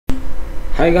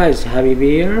Hi guys, Habib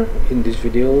here. In this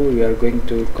video we are going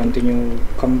to continue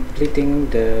completing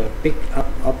the pick up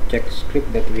object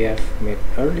script that we have made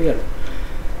earlier.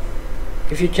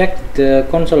 If you check the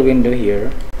console window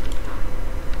here,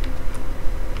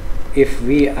 if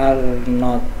we are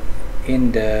not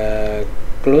in the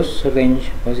close range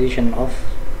position of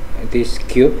this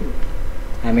cube,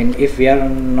 I mean if we are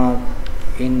not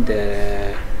in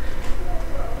the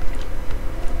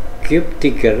cube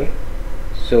ticker,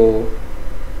 so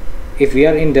if we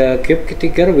are in the cube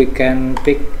ticker we can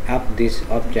pick up this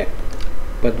object.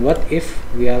 But what if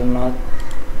we are not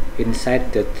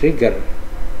inside the trigger?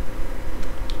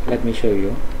 Let me show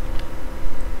you.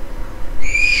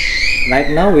 Right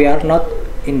now we are not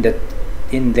in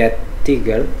that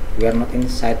trigger, we are not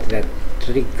inside that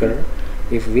trigger.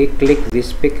 If we click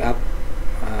this pick up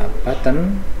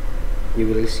button, you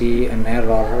will see an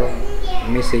error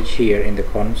message here in the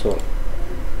console.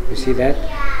 You see that?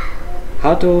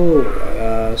 How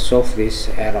to solve this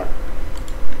error?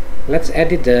 Let's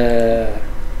edit the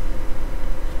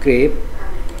script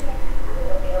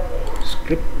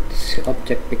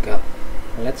object pickup.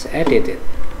 Let's edit it.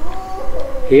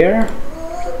 Here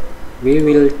we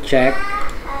will check,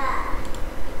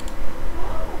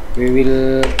 we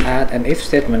will add an if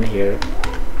statement here.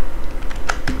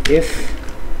 If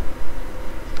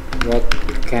what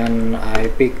can I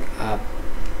pick up,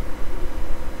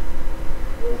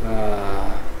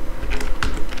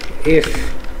 if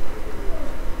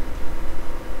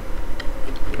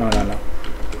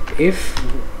if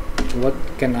what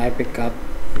can I pick up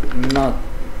not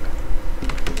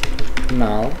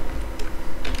null,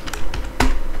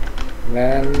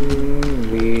 then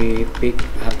we pick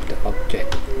up the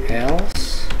object.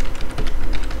 Else,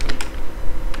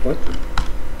 what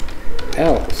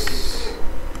else,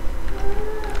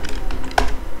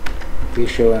 we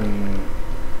show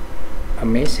a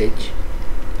message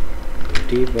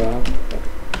debug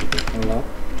log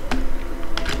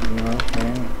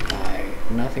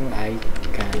nothing I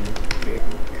can pick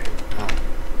up.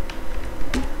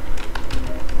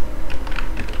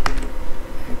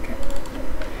 Okay,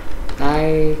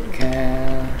 I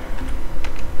can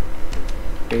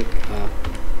pick up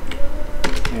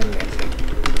anything.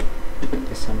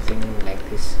 There's something like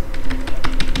this.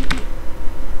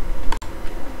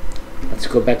 Let's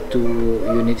go back to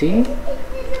Unity.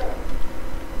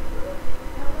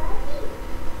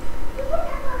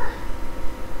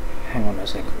 Hang on a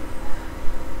second.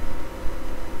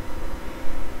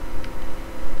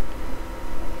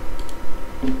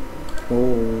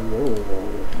 Oh,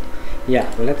 yeah,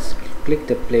 let's click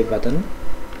the play button.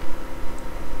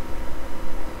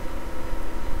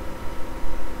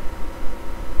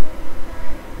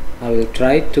 I will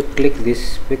try to click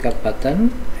this pickup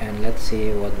button and let's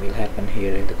see what will happen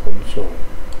here in the console.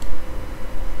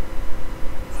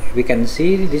 We can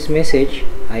see this message,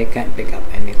 I can't pick up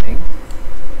anything.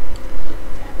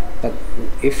 But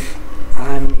if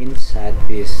I'm inside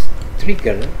this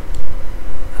trigger,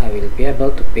 I will be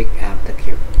able to pick up the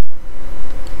cube.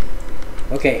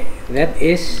 Okay, that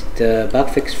is the bug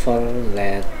fix for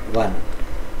LED 1.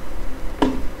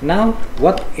 Now,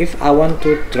 what if I want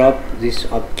to drop this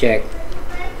object?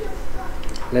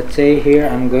 Let's say here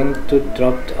I'm going to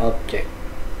drop the object.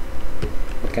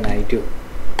 What can I do?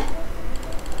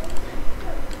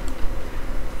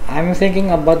 I'm thinking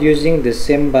about using the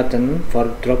same button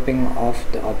for dropping off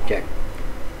the object.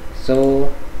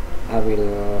 So I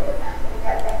will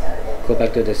go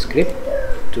back to the script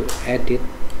to edit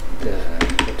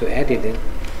it.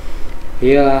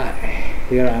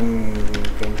 Here I'm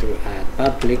going to add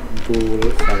public bool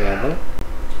variable.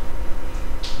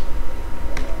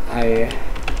 I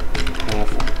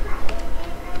have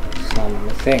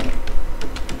something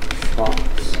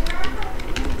false,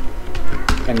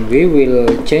 and we will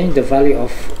change the value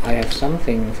of I have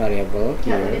something variable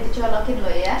here.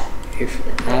 If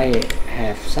I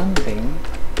have something,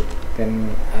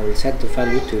 then I will set the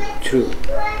value to true.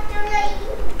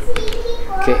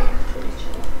 Okay,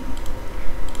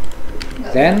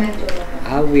 then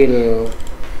I will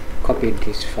copy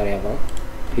this variable.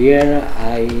 Here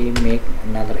I make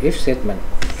another if statement.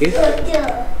 If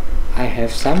I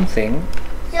have something,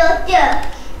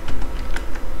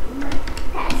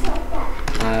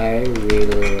 I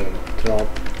will drop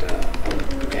the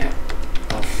object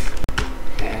off.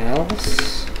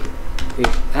 Else,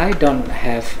 if I don't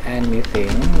have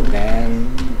anything,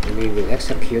 then we will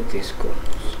execute this code.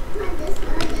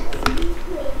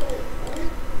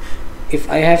 If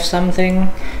I have something,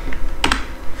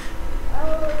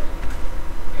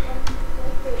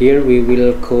 here we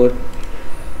will code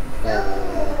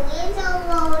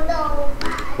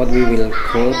what we will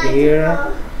code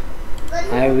here.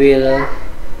 I will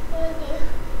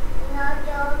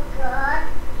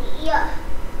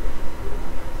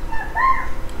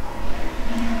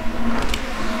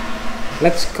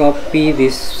let's copy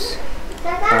this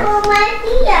part.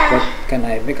 What can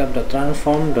I pick up the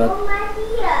transform dot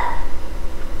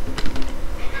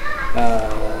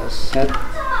set.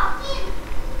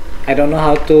 I don't know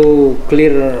how to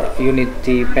clear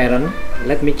Unity parent.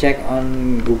 Let me check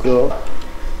on Google.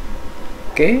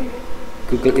 Okay,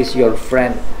 Google is your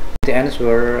friend. The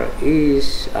answer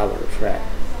is our friend.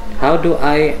 How do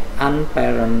I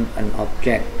unparent an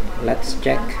object? Let's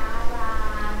check.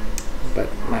 But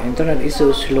my internet is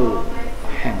so slow.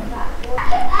 Hang on.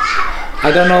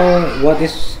 I don't know what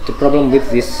is the problem with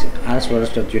this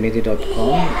answers.unity.com.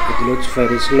 It looks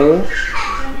very slow.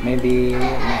 Maybe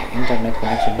my internet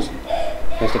connection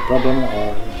has a problem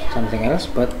or something else,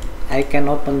 but I can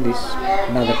open this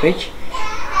another page.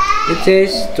 It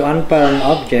says to unparent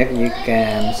object you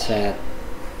can set,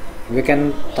 we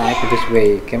can type this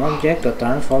way,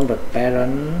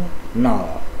 GameObject.transform.parent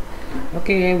null.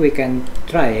 Okay, we can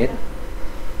try it.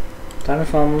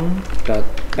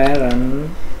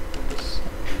 Transform.parent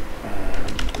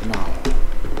null.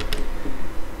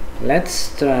 Let's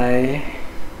try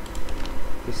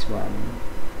this one.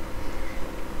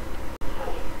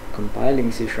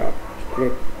 Compiling C#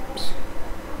 scripts.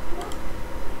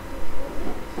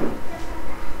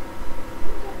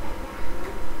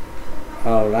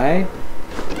 Alright,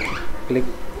 click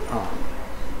on.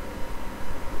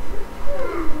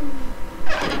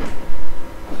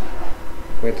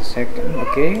 Wait a second.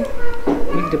 Okay,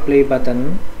 click the play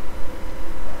button.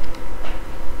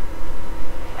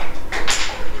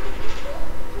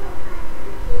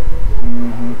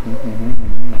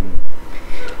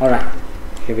 Alright,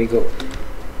 here we go.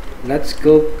 Let's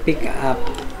pick up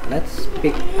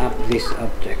this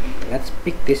object. Let's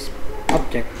pick this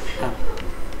object up,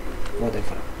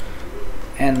 whatever,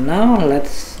 and now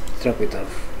let's drop it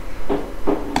off.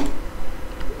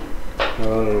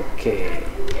 Okay,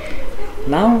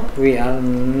 now we are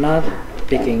not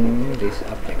picking this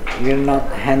object, we are not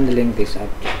handling this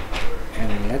object,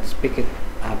 and let's pick it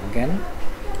up again.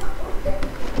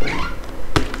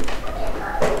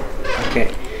 Okay,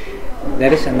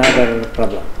 there is another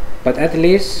problem, but at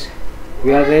least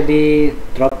we already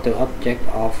dropped the object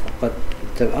off, but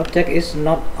the object is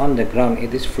not on the ground,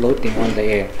 it is floating on the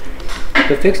air.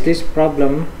 To fix this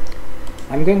problem,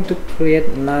 I'm going to create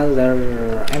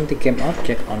another empty game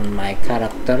object on my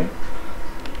character.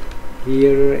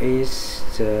 Here is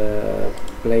the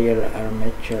player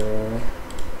armature.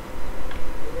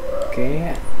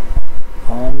 Okay,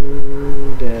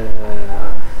 on the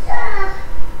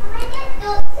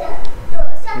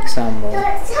example,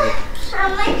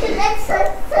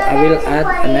 I will add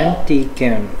an empty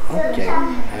game object.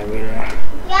 I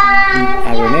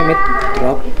will name it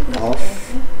drop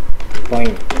off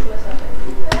point,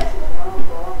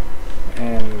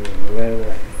 and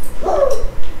where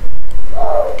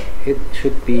it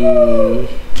should be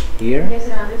here.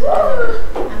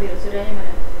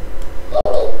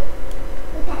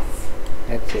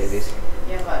 Let's say this.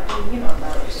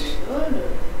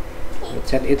 Let's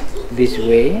set it this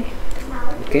way.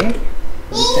 Okay,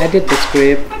 let's edit the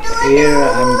script. Here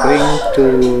I'm going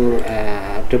to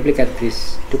duplicate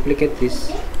this public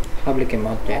game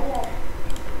object.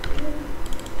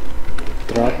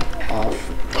 Drop off.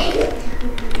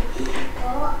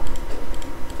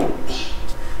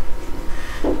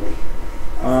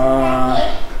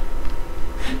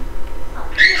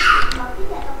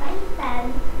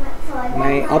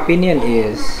 My opinion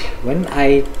is when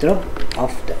I drop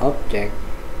off the object,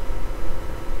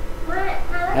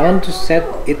 I want to set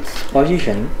its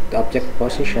position, the object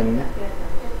position,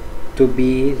 to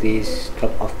be this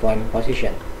drop off point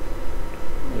position.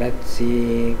 Let's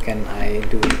see, can I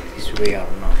do it this way or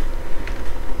not?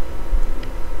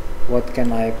 What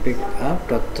can I pick up?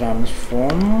 Dot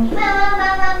transform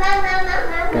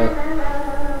dot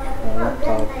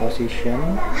local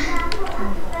position.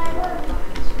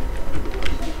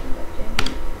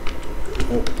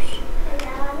 Oops.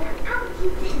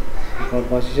 Local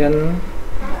position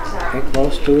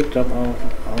equals to drop off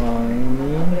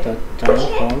on dot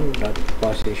transform dot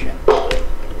position.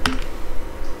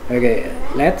 Okay,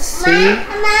 let's see,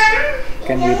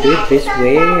 can we do it this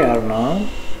way or not?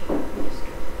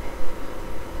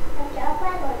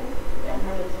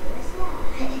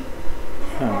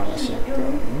 A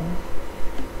second.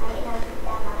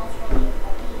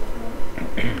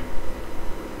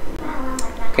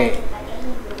 Okay,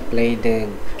 play the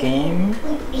game.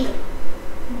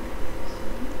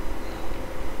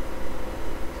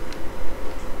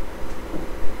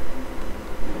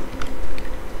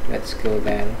 Let's go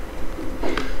there,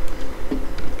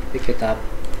 pick it up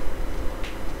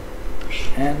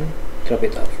and drop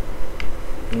it off.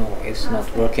 No, it's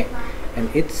not working,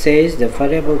 and it says the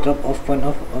variable drop off point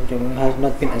of object has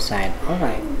not been assigned.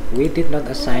 Alright, we did not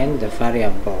assign the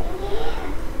variable.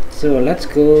 So let's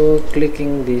go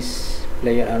clicking this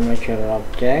player armature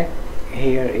object.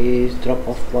 Here is drop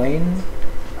off point.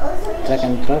 Drag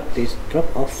and drop this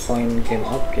drop off point game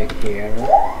object here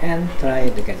and try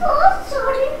it again.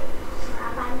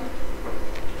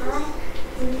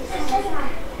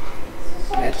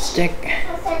 Let's check.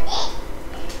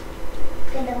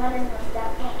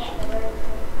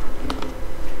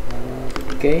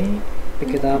 Okay,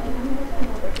 pick it up,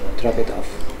 drop it off.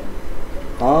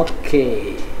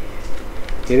 Okay,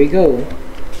 here we go.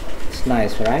 It's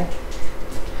nice, right?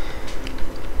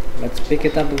 Let's pick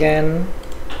it up again.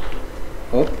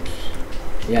 Oops,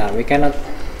 yeah, we cannot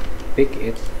pick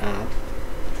it up,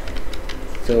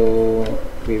 so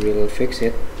we will fix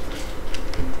it.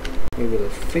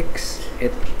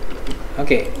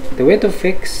 Okay, the way to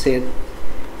fix it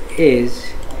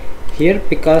is here,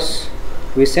 because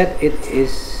we set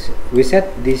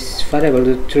this variable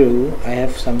to true. I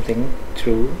have something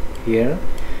true here.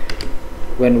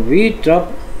 When we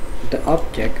drop the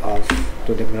object off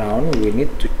to the ground, we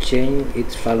need to change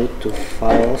its value to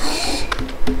false,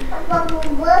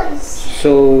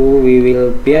 so we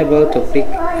will be able to pick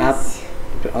up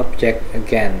the object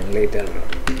again later.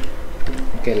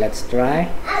 Okay, let's try.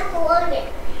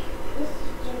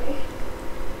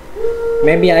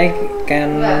 Maybe I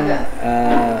can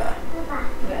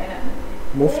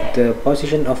move the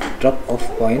position of drop off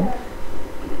point.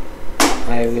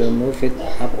 I will move it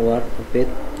upward a bit,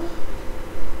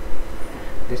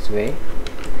 this way.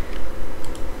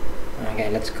 Okay,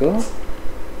 let's go.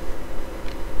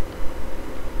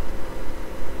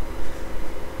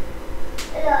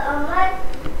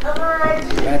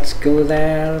 Let's go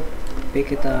there,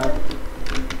 pick it up.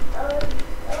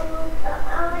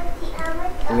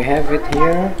 We have it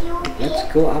here. Let's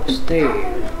go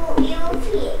upstairs.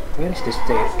 Where is the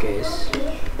staircase?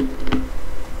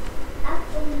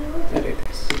 There it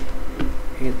is.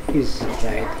 It is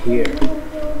right here.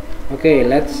 Okay,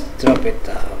 let's drop it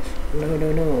off.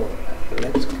 No.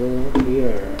 Let's go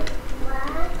here.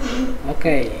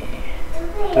 Okay,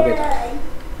 drop it off.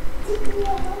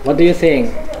 What do you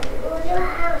think?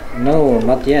 No,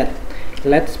 not yet.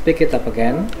 Let's pick it up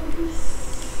again.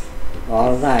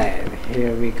 Alright,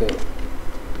 here we go.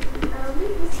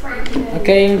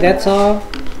 Okay, that's all.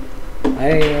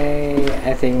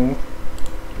 I think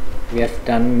we have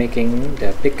done making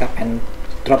the pick up and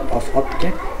drop off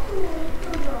object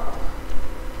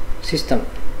system.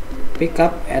 Pick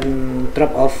up and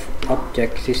drop off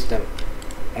object system.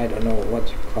 I don't know what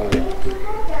you call it.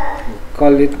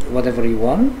 Call it whatever you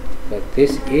want, but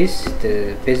this is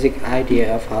the basic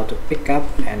idea of how to pick up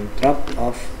and drop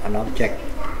off an object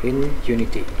in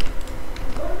Unity.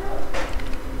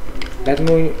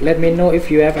 Let me know if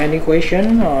you have any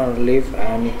question or leave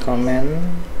any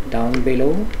comment down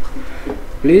below.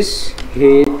 Please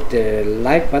hit the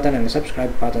like button and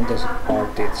subscribe button to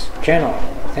support this channel.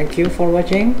 Thank you for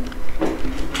watching.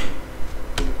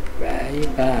 Bye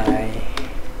bye.